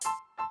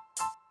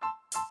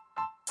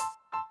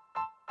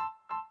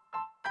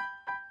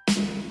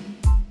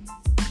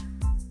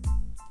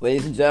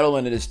Ladies and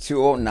gentlemen, it is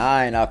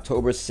 2:09,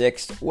 October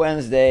 6th,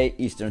 Wednesday,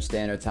 Eastern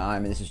Standard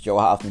Time, and this is Joe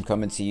Hoffman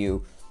coming to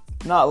you,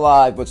 not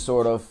live, but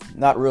sort of,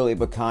 not really,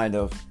 but kind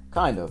of.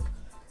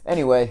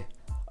 Anyway,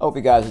 I hope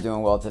you guys are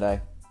doing well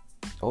today.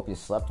 I hope you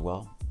slept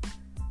well,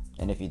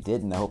 and if you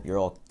didn't, I hope you're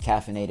all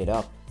caffeinated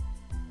up.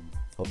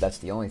 Hope that's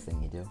the only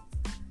thing you do.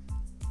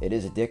 It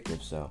is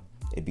addictive, so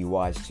it'd be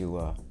wise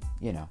to,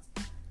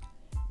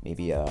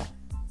 maybe,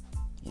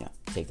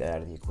 take that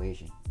out of the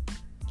equation.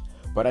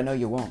 But I know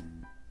you won't.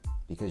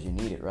 Because you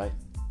need it, right?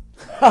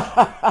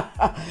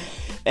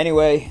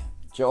 Anyway,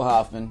 Joe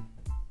Hoffman.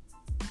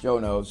 Joe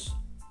knows.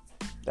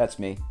 That's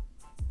me.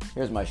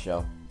 Here's my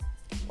show.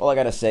 All I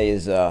gotta say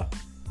is, I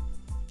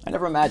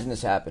never imagined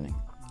this happening.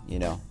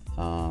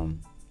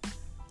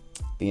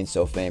 Being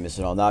so famous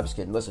and all. No, I'm just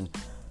kidding. Listen,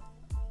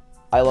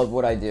 I love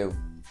what I do,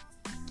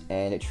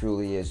 and it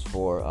truly is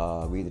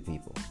for we the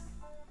people.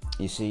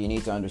 You see, you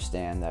need to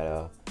understand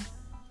that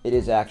it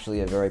is actually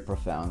a very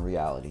profound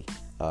reality.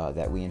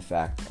 That we in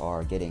fact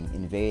are getting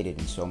invaded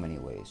in so many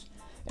ways.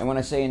 And when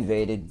I say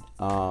invaded,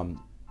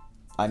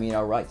 I mean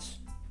our rights.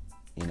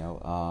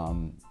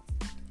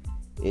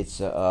 It's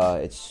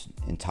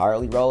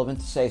entirely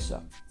relevant to say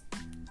so.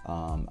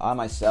 I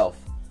myself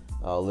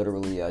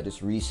literally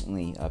just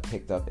recently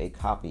picked up a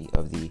copy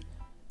of the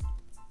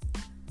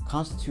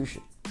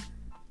Constitution,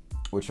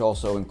 which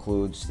also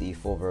includes the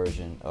full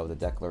version of the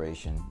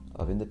Declaration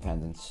of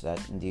Independence that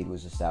indeed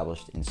was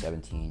established in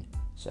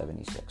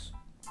 1776.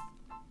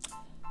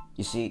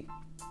 You see,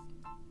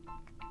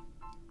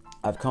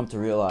 I've come to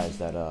realize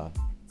that, I've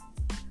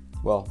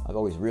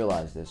always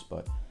realized this,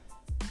 but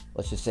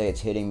let's just say it's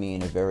hitting me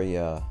in a very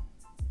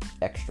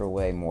extra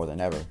way more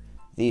than ever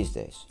these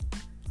days.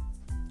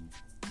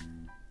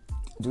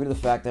 Due to the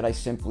fact that I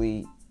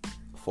simply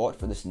fought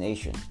for this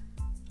nation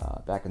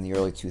back in the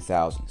early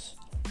 2000s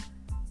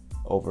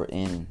over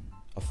in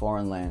a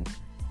foreign land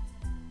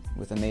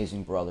with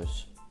amazing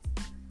brothers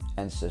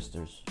and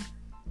sisters,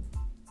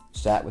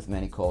 sat with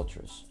many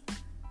cultures.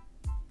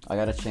 I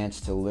got a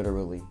chance to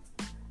literally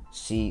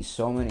see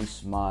so many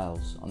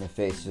smiles on the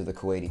faces of the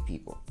Kuwaiti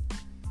people.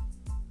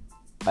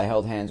 I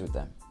held hands with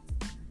them.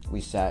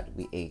 We sat,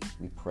 we ate,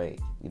 we prayed,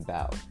 we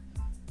bowed.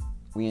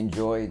 We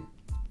enjoyed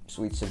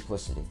sweet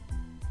simplicity.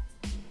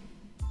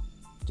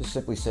 Just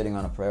simply sitting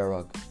on a prayer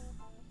rug,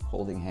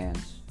 holding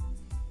hands,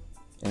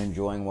 and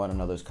enjoying one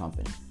another's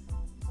company.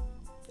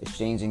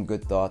 Exchanging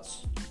good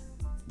thoughts,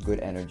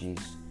 good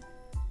energies,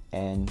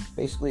 and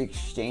basically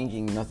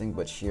exchanging nothing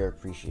but sheer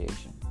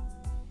appreciation.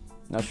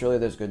 Now, surely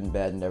there's good and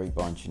bad in every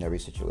bunch, in every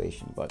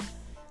situation, but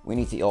we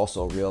need to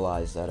also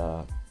realize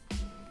that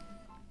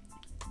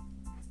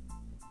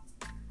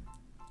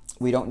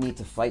we don't need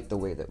to fight the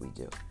way that we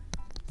do.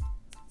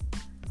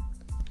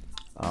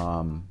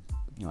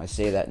 I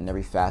say that in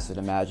every facet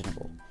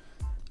imaginable,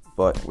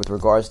 but with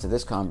regards to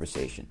this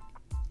conversation,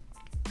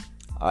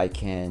 I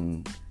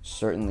can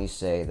certainly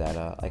say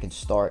that I can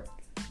start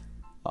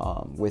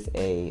with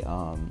a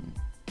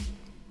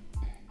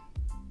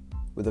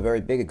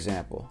very big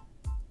example.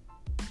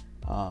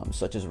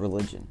 Such as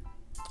religion.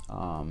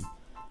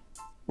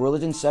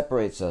 Religion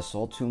separates us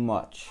all too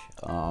much.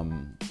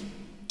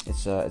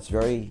 It's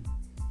very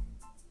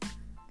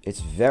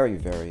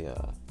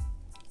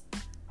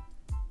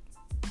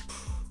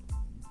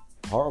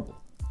horrible.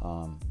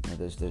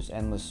 There's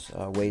endless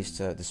ways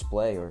to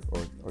display or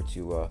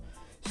to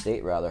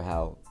state rather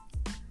how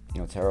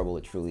terrible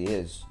it truly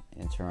is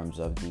in terms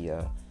of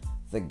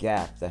the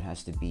gap that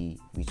has to be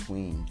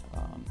between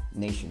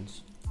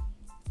nations.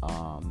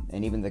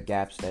 And even the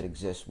gaps that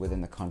exist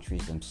within the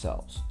countries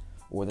themselves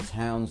or the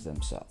towns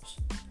themselves.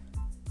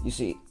 You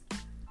see,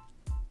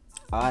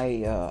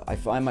 I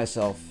find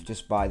myself,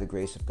 just by the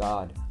grace of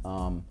God,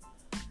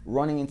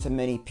 running into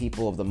many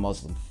people of the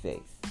Muslim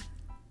faith.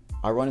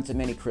 I run into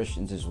many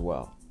Christians as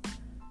well.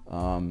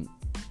 And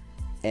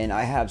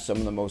I have some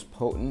of the most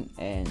potent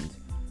and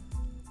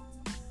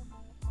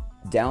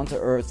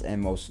down-to-earth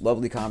and most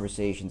lovely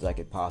conversations I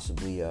could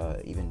possibly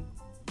even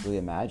really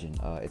imagine.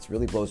 It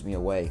really blows me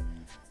away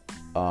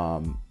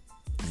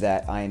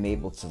that I am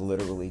able to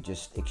literally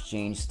just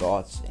exchange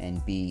thoughts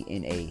and be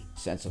in a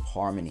sense of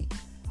harmony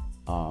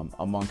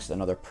amongst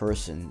another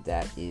person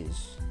that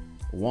is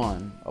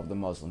one of the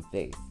Muslim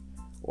faith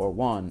or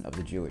one of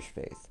the Jewish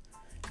faith.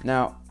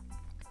 Now,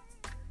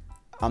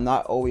 I'm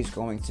not always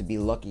going to be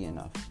lucky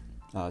enough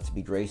to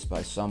be graced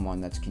by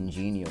someone that's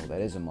congenial, that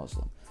is a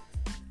Muslim.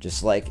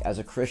 Just like as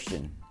a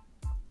Christian,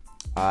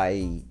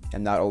 I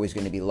am not always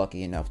going to be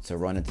lucky enough to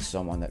run into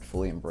someone that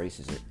fully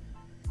embraces it.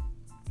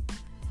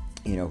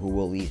 Who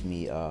will leave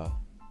me,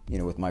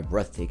 with my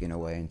breath taken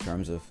away in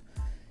terms of,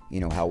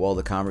 how well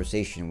the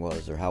conversation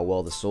was or how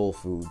well the soul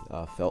food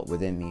felt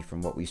within me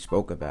from what we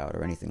spoke about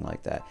or anything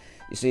like that.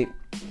 You see,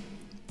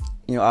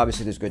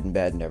 obviously there's good and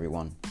bad in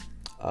everyone.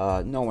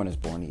 No one is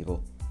born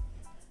evil.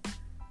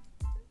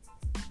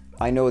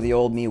 I know the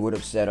old me would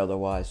have said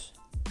otherwise,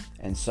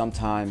 and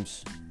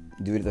sometimes,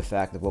 due to the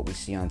fact of what we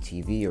see on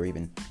TV or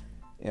even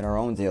in our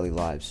own daily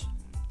lives,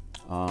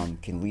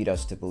 can lead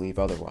us to believe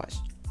otherwise.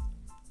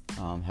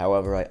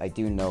 However, I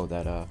do know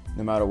that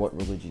no matter what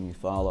religion you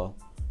follow,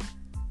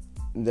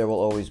 there will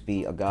always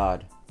be a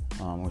God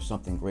or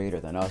something greater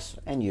than us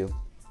and you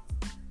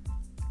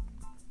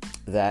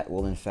that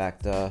will in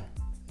fact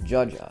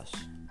judge us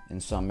in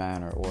some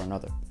manner or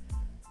another.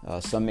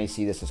 Some may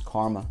see this as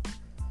karma,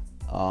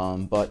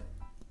 but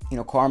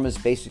karma is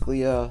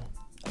basically a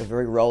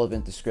very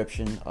relevant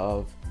description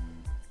of,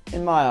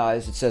 in my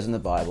eyes, it says in the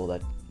Bible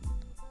that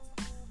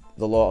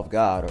the law of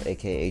God, or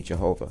aka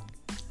Jehovah,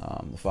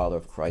 the Father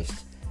of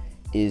Christ,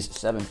 is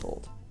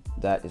sevenfold.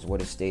 That is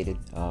what is stated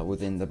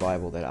within the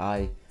Bible that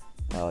I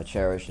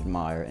cherish,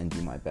 admire, and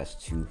do my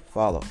best to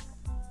follow.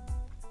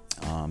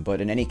 But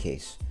in any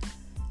case,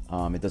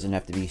 it doesn't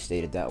have to be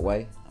stated that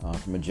way.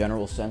 From a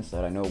general sense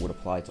that I know would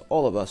apply to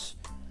all of us,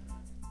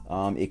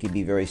 it could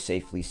be very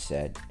safely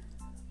said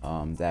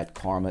that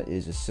karma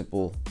is a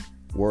simple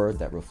word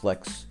that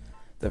reflects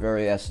the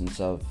very essence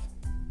of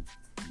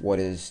what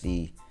is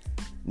the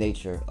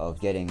nature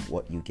of getting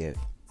what you give,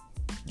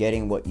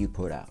 getting what you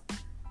put out.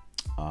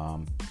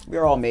 We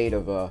are all made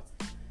of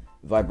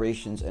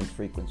vibrations and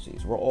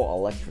frequencies. We're all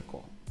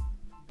electrical.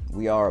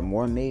 We are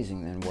more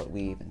amazing than what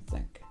we even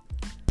think.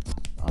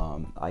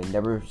 I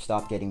never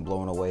stop getting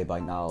blown away by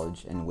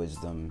knowledge and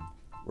wisdom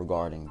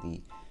regarding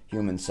the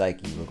human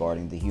psyche,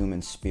 regarding the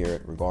human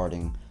spirit,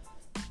 regarding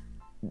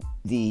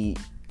the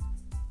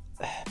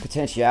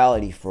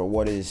potentiality for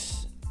what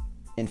is,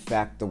 in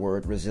fact, the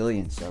word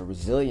resilience.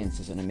 Resilience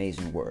is an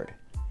amazing word.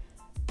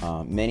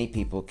 Many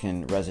people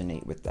can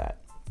resonate with that.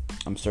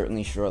 I'm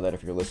certainly sure that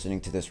if you're listening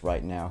to this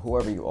right now,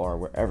 whoever you are,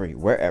 wherever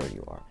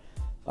you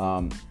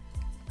are,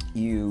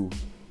 you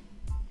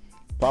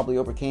probably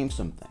overcame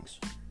some things.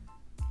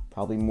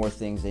 Probably more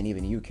things than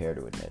even you care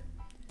to admit.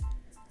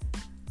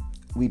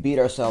 We beat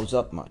ourselves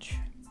up much.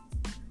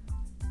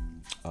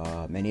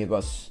 Many of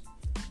us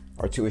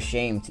are too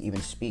ashamed to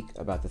even speak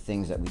about the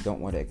things that we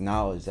don't want to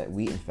acknowledge that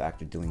we, in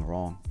fact, are doing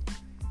wrong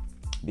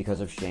because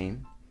of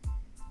shame,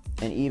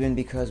 and even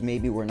because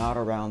maybe we're not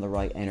around the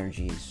right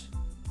energies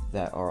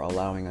that are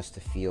allowing us to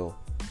feel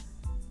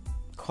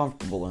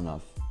comfortable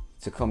enough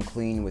to come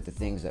clean with the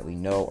things that we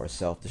know are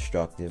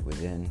self-destructive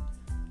within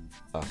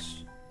us.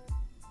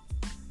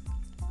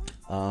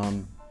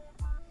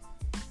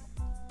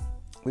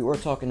 We were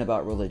talking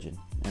about religion,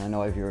 and I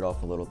know I veered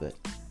off a little bit.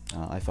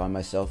 I find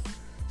myself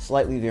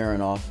slightly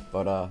veering off,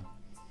 but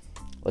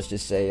let's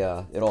just say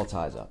it all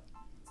ties up,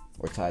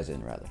 or ties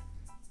in rather.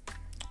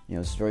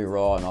 It's very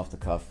raw and off the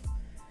cuff.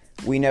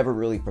 We never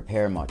really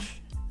prepare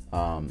much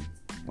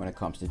when it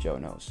comes to Joe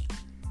Knows.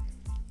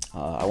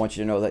 I want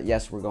you to know that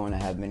yes, we're going to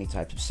have many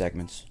types of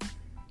segments.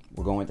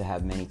 We're going to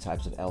have many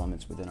types of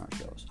elements within our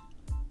shows.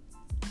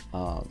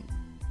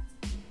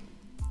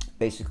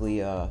 Basically,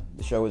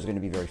 the show is going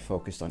to be very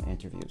focused on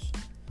interviews.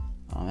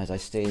 As I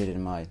stated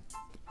in my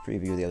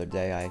preview the other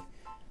day,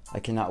 I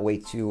cannot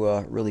wait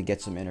to really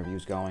get some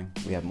interviews going.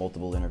 We have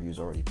multiple interviews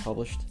already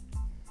published.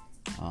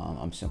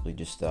 I'm simply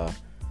just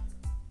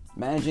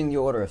managing the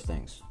order of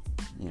things.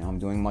 I'm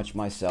doing much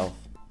myself,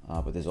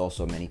 but there's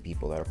also many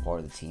people that are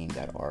part of the team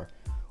that are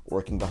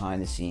working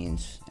behind the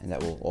scenes and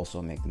that will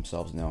also make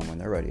themselves known when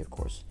they're ready, of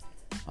course,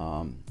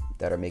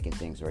 that are making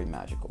things very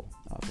magical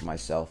for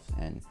myself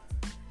and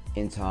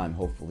in time,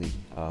 hopefully,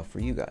 for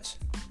you guys.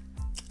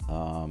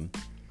 Now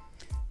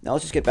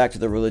let's just get back to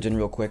the religion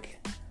real quick.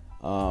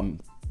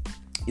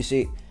 You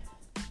see,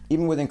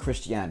 even within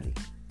Christianity,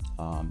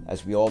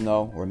 as we all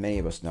know, or many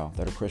of us know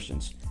that are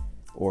Christians,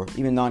 or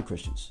even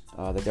non-Christians,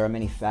 that there are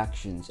many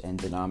factions and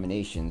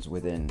denominations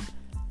within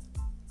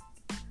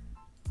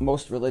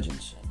most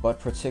religions, but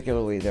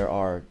particularly there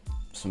are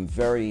some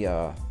very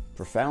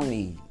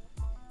profoundly,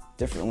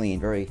 differently, and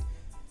very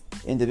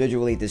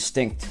individually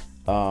distinct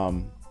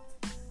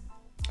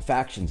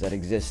factions that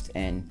exist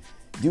and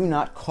do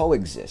not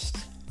coexist.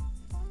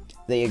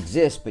 They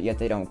exist, but yet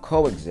they don't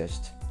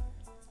coexist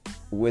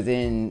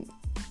within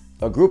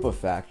a group of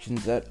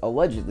factions that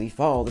allegedly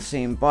follow the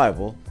same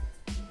Bible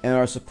and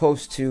are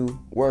supposed to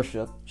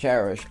worship,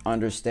 cherish,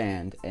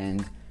 understand,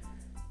 and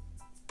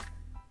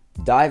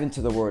dive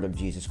into the word of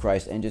Jesus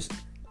Christ and just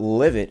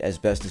live it as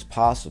best as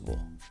possible.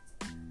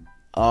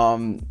 How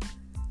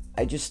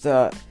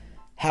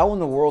in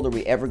the world are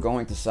we ever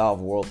going to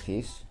solve world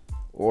peace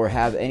or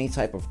have any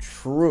type of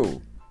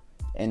true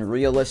and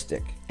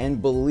realistic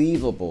and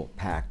believable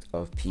pact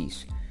of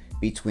peace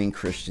between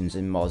Christians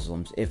and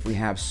Muslims if we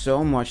have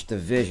so much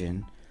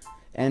division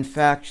and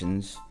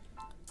factions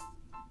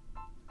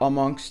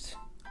amongst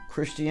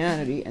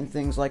Christianity and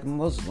things like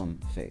Muslim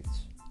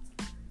faiths?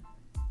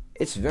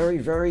 It's very,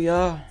 very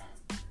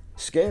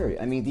scary.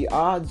 I mean, the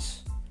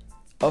odds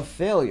of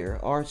failure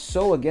are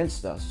so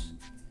against us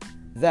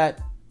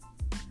that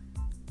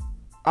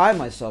I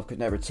myself could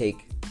never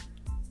take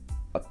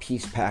a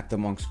peace pact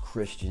amongst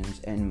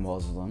Christians and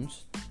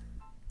Muslims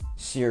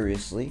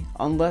seriously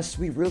unless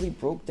we really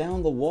broke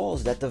down the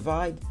walls that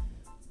divide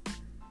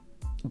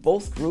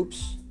both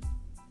groups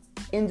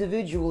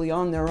individually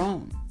on their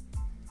own.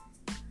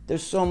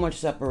 There's so much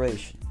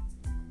separation.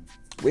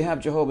 We have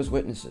Jehovah's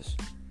Witnesses,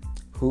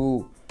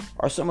 who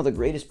are some of the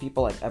greatest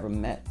people I've ever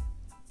met,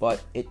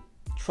 but it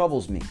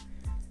troubles me.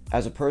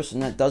 As a person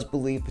that does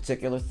believe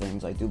particular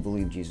things, I do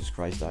believe Jesus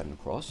Christ died on the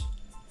cross.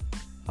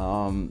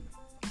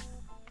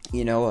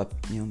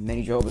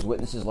 Many Jehovah's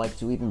Witnesses like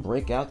to even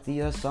break out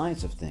the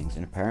science of things,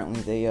 and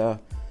apparently they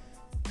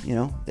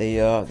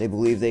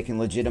believe they can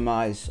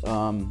legitimize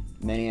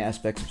many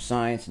aspects of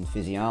science and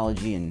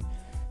physiology and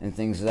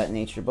things of that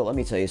nature. But let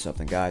me tell you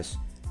something, guys.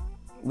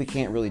 We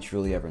can't really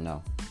truly ever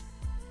know.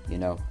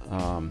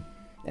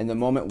 And the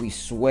moment we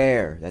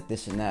swear that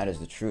this and that is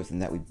the truth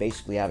and that we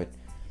basically have it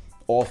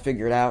all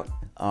figured out,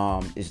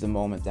 is the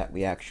moment that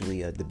we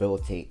actually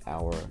debilitate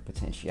our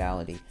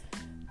potentiality,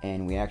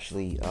 and we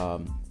actually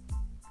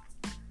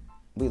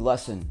we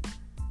lessen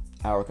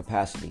our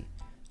capacity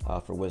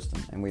for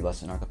wisdom, and we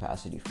lessen our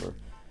capacity for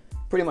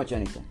pretty much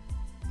anything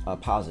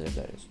positive,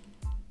 that is.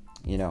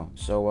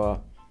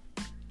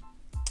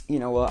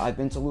 I've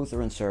been to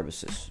Lutheran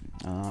services.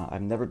 I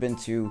never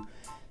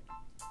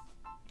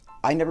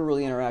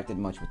really interacted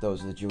much with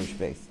those of the Jewish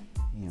faith.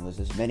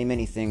 There's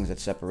many things that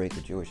separate the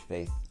Jewish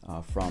faith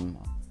from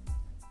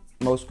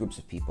most groups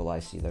of people I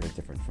see that are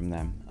different from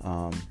them.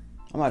 I'm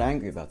not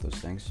angry about those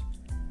things.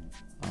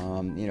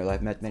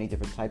 I've met many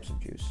different types of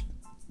Jews.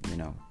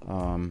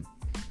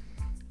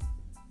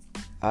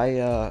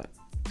 I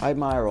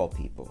admire all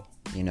people.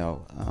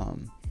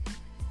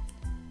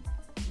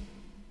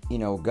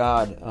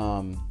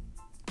 God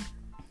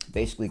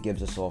basically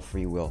gives us all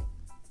free will,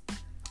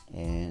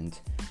 and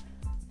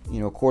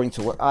according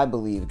to what I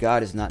believe,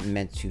 God is not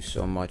meant to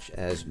so much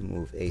as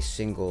move a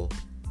single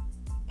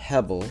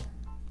pebble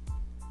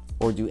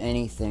or do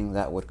anything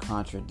that would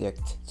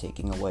contradict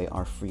taking away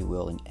our free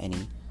will in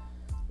any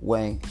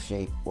way,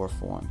 shape, or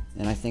form.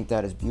 And I think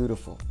that is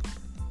beautiful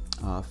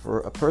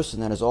for a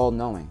person that is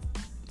all-knowing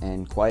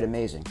and quite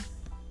amazing,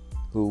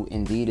 who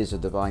indeed is a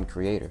divine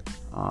creator.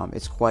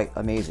 It's quite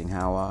amazing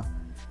how,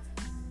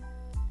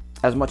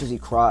 as much as he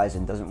cries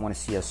and doesn't want to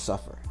see us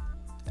suffer,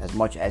 as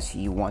much as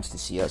he wants to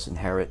see us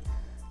inherit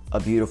a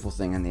beautiful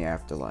thing in the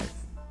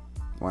afterlife,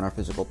 when our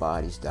physical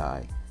bodies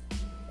die,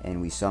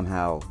 and we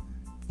somehow,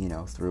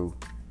 through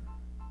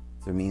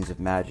means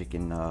of magic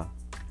and, I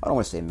don't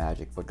want to say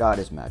magic, but God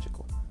is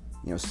magical.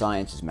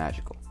 Science is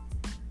magical.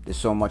 There's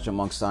so much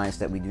among science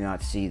that we do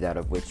not see, that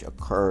of which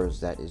occurs,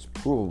 that is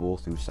provable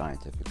through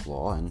scientific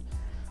law. And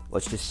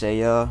let's just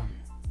say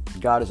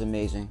God is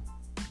amazing.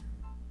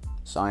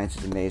 Science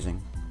is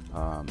amazing.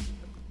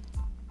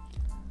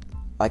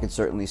 I can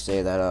certainly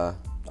say that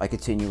I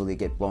continually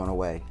get blown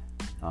away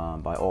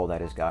by all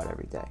that is God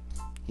every day.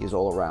 He is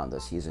all around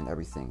us. He is in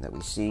everything that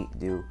we see,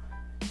 do,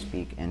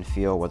 speak, and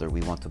feel, whether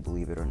we want to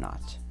believe it or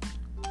not.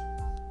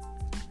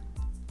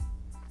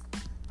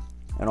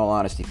 In all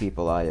honesty,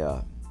 people, I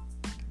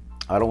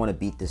don't want to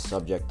beat this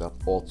subject up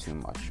all too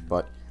much,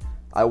 but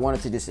I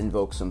wanted to just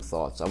invoke some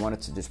thoughts. I wanted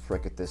to just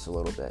prick at this a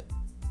little bit.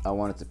 I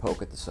wanted to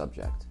poke at the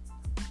subject.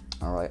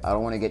 All right, I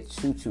don't want to get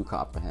too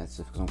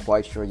comprehensive, because I'm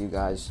quite sure you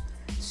guys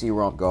see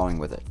where I'm going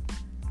with it.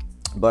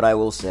 But I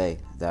will say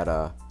that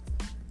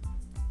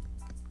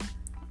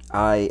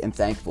I am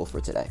thankful for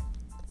today.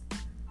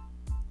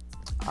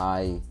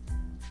 I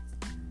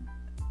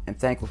am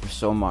thankful for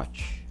so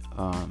much.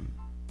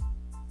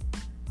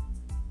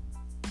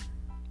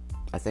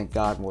 I thank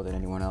God more than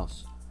anyone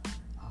else.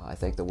 I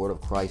thank the Word of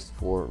Christ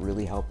for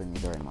really helping me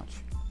very much.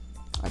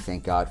 I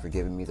thank God for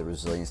giving me the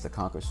resilience to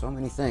conquer so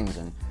many things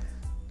and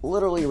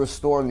literally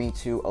restore me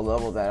to a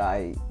level that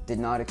I did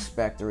not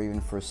expect or even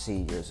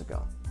foresee years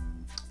ago.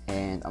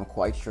 And I'm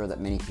quite sure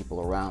that many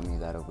people around me,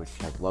 that of which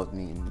have loved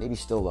me and maybe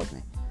still love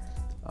me,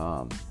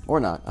 or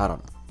not, I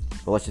don't know.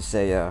 But let's just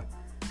say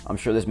I'm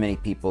sure there's many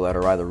people that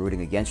are either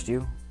rooting against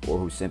you, or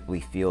who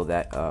simply feel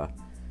that a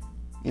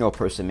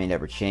person may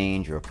never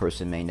change, or a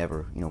person may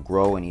never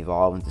grow and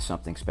evolve into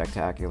something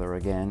spectacular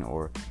again,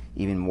 or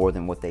even more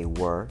than what they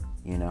were.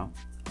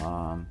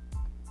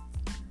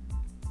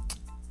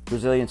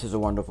 Resilience is a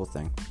wonderful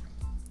thing,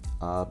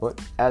 but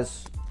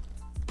as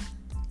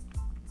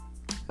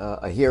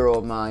a hero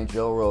of mine,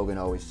 Joe Rogan,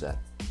 always said,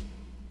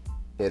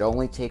 it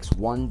only takes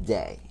one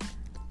day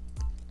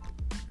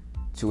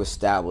to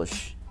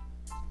establish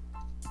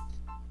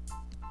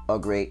a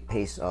great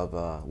pace of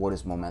what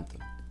is momentum.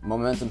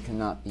 Momentum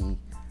cannot be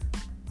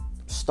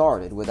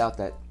started without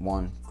that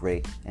one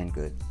great and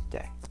good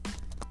day.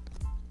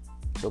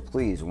 So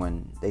please,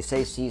 when they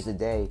say seize the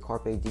day,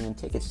 carpe diem,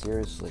 take it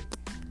seriously.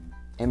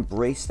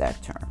 Embrace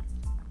that term.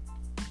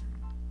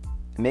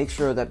 Make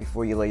sure that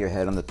before you lay your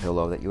head on the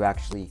pillow that you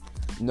actually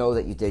know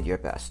that you did your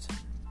best.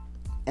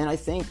 And I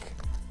think,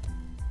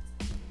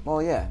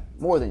 more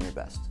than your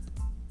best.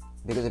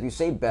 Because if you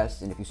say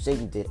best and if you say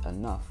you did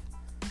enough,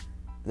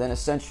 then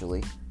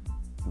essentially,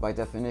 by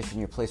definition,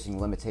 you're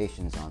placing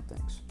limitations on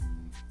things.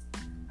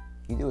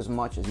 You do as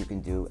much as you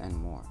can do and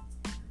more.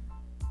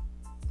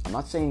 I'm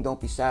not saying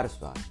don't be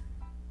satisfied.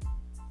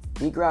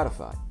 Be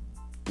gratified.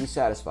 Be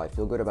satisfied.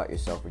 Feel good about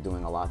yourself for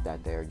doing a lot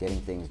that day, or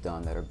getting things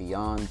done that are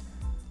beyond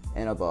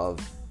and above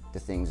the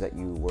things that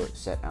you were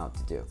set out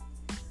to do.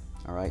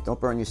 All right? Don't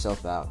burn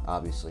yourself out,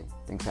 obviously.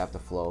 Things have to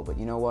flow. But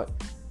you know what?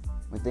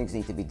 when things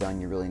need to be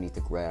done, you really need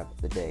to grab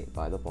the day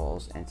by the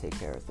balls and take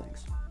care of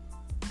things.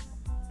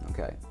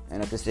 Okay?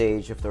 And at this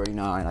age of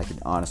 39, I can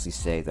honestly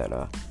say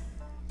that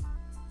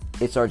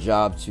it's our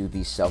job to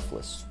be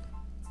selfless.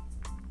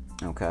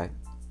 Okay?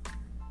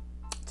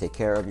 Take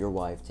care of your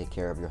wife, take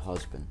care of your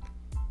husband.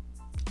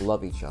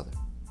 Love each other.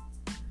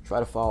 Try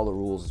to follow the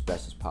rules as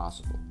best as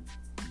possible.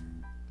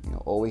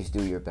 Always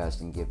do your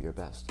best and give your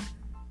best.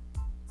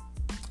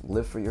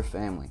 Live for your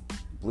family.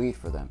 Bleed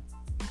for them.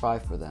 Cry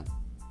for them.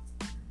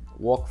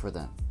 Walk for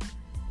them.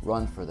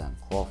 Run for them.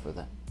 Crawl for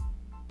them.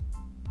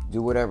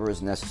 Do whatever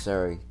is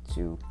necessary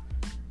to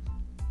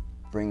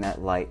bring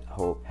that light,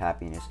 hope,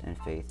 happiness, and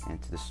faith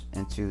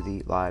into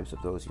the lives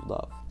of those you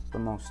love the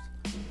most,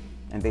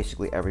 and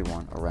basically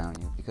everyone around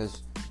you,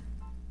 because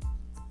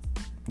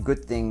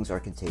good things are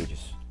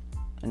contagious,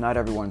 and not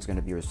everyone's going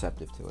to be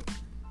receptive to it.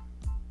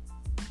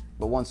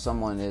 But once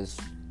someone is,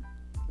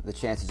 the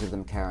chances of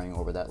them carrying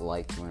over that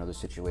light to another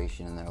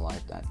situation in their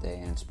life that day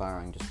and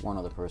inspiring just one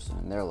other person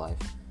in their life,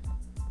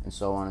 and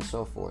so on and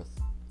so forth,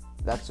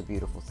 that's a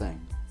beautiful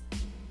thing.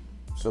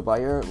 So by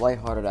your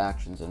lighthearted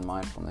actions and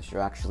mindfulness,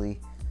 you're actually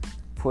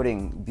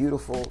putting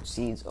beautiful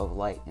seeds of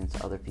light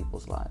into other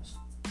people's lives.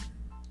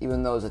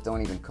 Even those that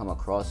don't even come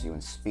across you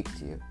and speak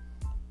to you.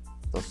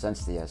 They'll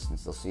sense the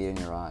essence. They'll see it in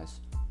your eyes.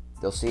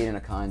 They'll see it in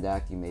a kind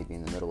act you may be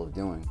in the middle of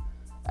doing.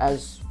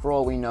 As for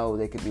all we know,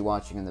 they could be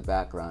watching in the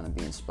background and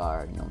be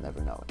inspired, and you'll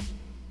never know it.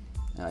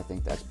 And I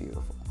think that's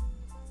beautiful.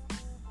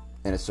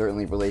 And it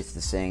certainly relates to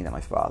the saying that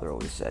my father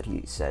always said.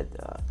 He said,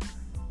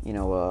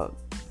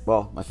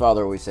 my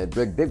father always said,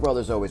 Big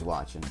Brother's always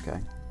watching, okay?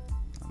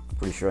 I'm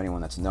pretty sure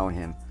anyone that's known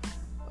him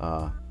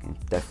can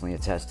definitely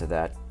attest to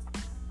that.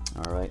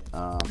 All right.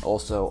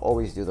 Also,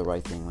 always do the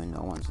right thing when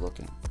no one's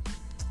looking.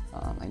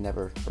 I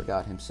never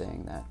forgot him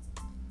saying that.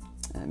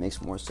 And it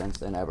makes more sense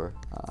than ever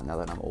now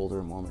that I'm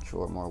older, more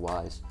mature, more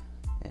wise,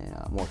 and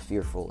more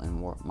fearful and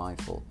more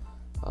mindful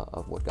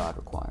of what God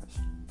requires.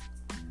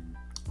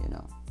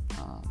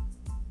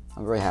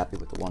 I'm very happy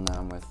with the one that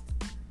I'm with.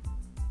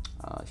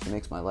 She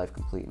makes my life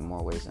complete in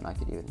more ways than I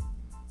could even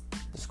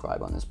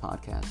describe on this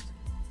podcast.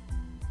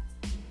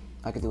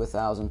 I could do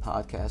 1,000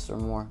 podcasts or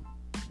more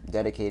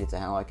dedicated to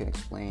how I can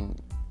explain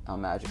how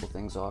magical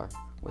things are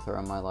with her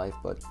in my life,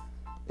 but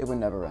it would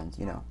never end,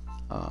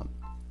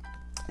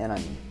 and I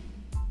mean,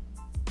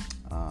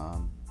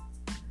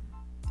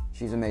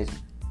 she's amazing.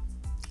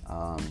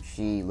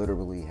 She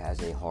literally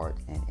has a heart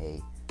and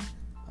a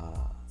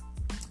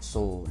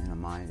soul and a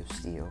mind of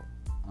steel.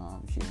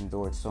 She's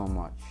endured so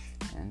much,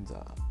 and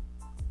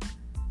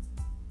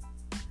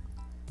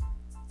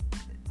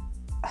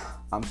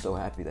I'm so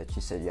happy that she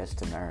said yes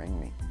to marrying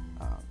me.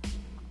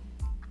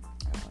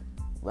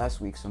 Last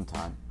week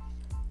sometime,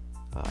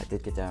 I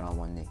did get down on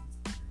one knee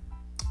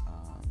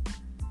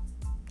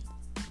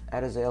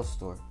at a Zales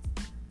store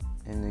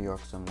in New York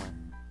somewhere.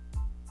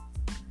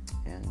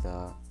 And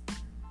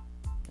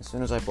as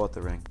soon as I bought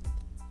the ring,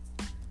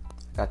 I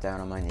got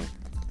down on my knee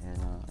and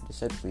I just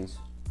said please.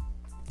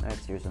 I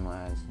had tears in my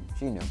eyes, and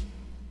she knew.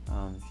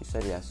 She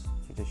said yes.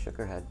 She just shook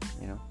her head,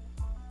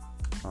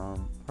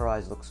 Her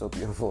eyes looked so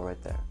beautiful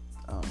right there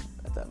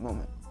at that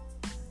moment.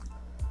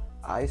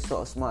 I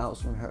saw smiles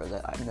from her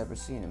that I've never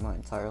seen in my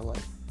entire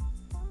life,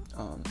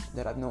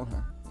 that I've known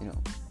her,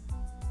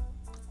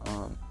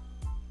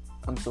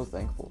 I'm so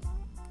thankful,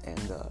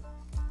 and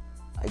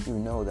I do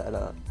know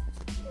that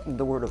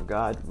the Word of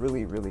God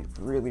really, really,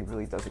 really,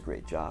 really does a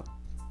great job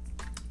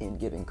in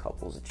giving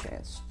couples a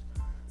chance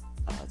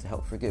to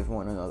help forgive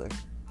one another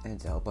and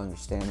to help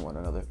understand one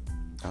another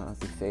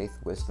through faith,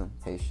 wisdom,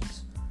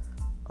 patience.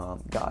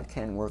 God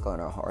can work on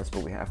our hearts,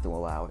 but we have to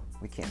allow it.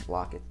 We can't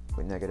block it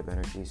with negative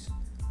energies.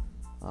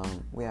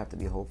 We have to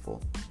be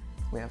hopeful.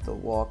 We have to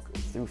walk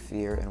through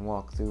fear and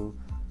walk through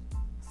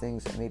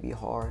things that may be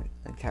hard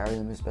and carry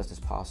them as best as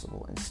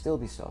possible and still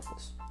be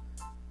selfless.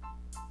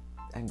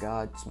 And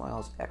God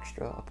smiles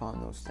extra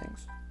upon those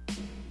things.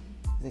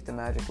 I think the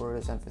magic word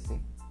is empathy.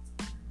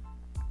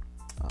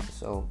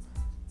 So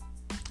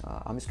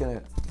I'm just going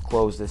to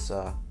close this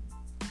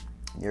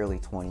nearly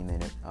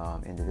 20-minute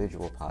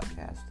individual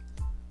podcast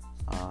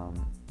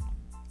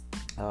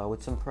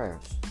with some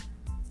prayers.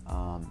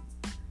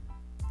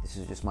 This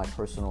is just my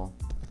personal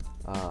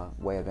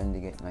way of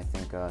ending it, and I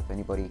think if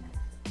anybody...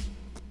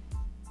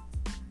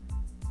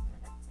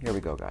 Here we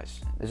go,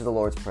 guys. This is the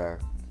Lord's Prayer.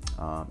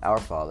 Our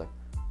Father,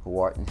 who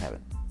art in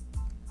heaven,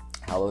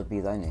 hallowed be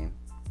thy name.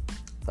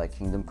 Thy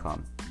kingdom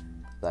come,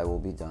 thy will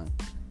be done,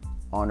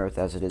 on earth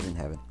as it is in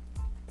heaven.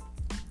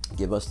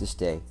 Give us this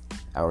day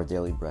our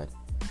daily bread,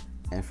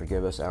 and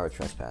forgive us our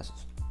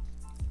trespasses,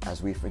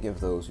 as we forgive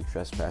those who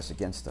trespass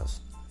against us.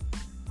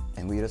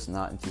 And lead us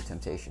not into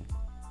temptation,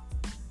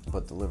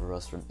 but deliver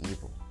us from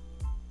evil.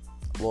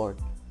 Lord,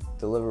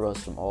 deliver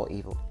us from all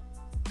evil,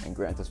 and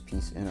grant us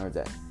peace in our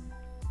day.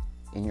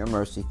 In your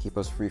mercy, keep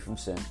us free from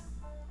sin,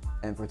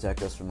 and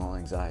protect us from all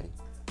anxiety,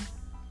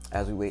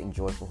 as we wait in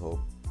joyful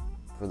hope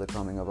for the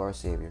coming of our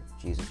Savior,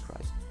 Jesus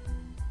Christ.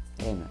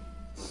 Amen.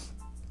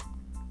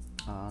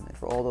 And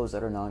for all those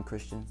that are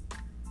non-Christian,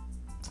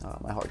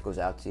 my heart goes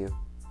out to you.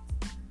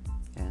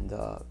 And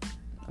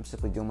I'm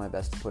simply doing my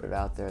best to put it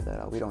out there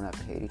that we don't have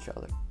to hate each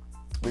other.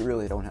 We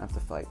really don't have to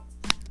fight.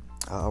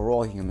 We're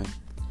all human.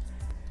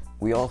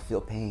 We all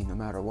feel pain no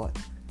matter what.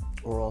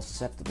 We're all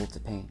susceptible to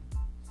pain.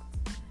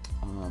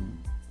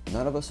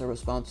 None of us are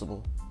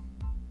responsible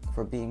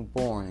for being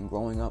born and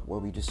growing up where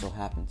we just so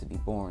happen to be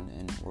born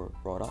and were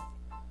brought up.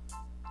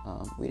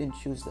 We didn't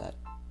choose that.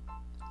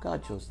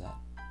 God chose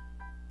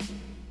that.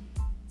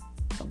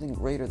 Something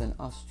greater than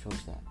us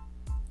chose that.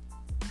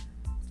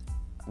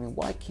 I mean,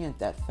 why can't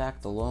that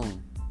fact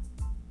alone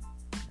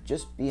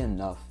just be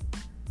enough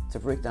to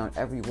break down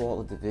every wall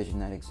of division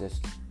that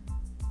exists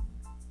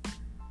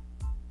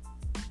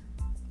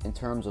in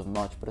terms of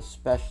much, but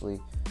especially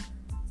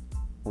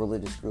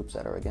religious groups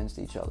that are against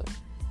each other?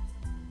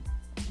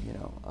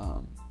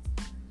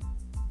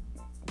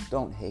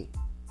 Don't hate.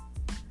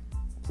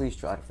 Please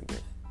try to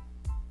forgive.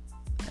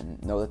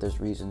 And know that there's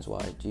reasons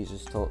why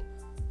Jesus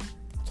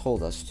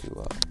told us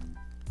to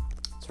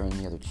turn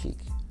the other cheek.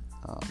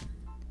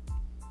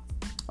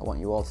 I want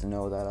you all to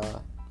know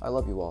that I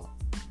love you all.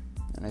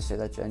 And I say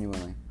that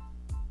genuinely.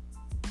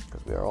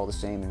 Because we are all the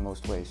same in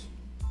most ways.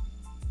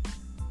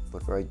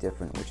 But very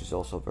different, which is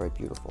also very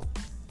beautiful.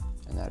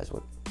 And that is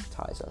what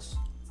ties us.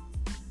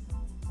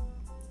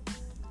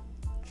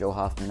 Joe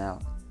Hoffman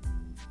out.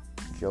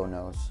 Joe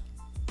knows.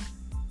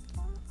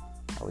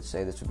 I would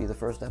say this would be the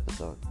first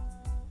episode.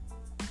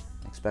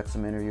 Expect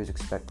some interviews,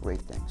 expect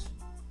great things.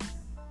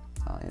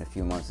 In a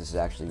few months, this is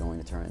actually going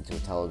to turn into a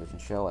television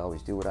show. I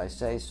always do what I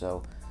say,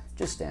 so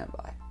just stand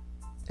by.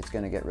 It's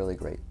going to get really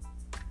great.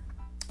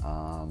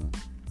 All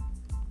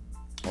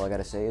I got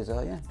to say is,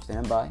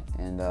 stand by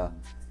and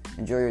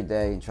enjoy your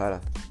day and try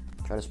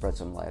to spread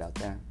some light out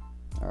there.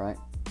 All right?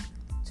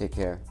 Take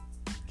care.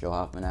 Joe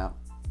Hoffman out.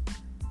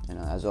 And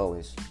as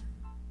always,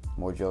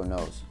 more Joe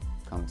knows.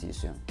 Coming to you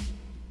soon.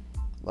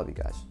 Love you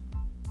guys.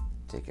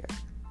 Take care.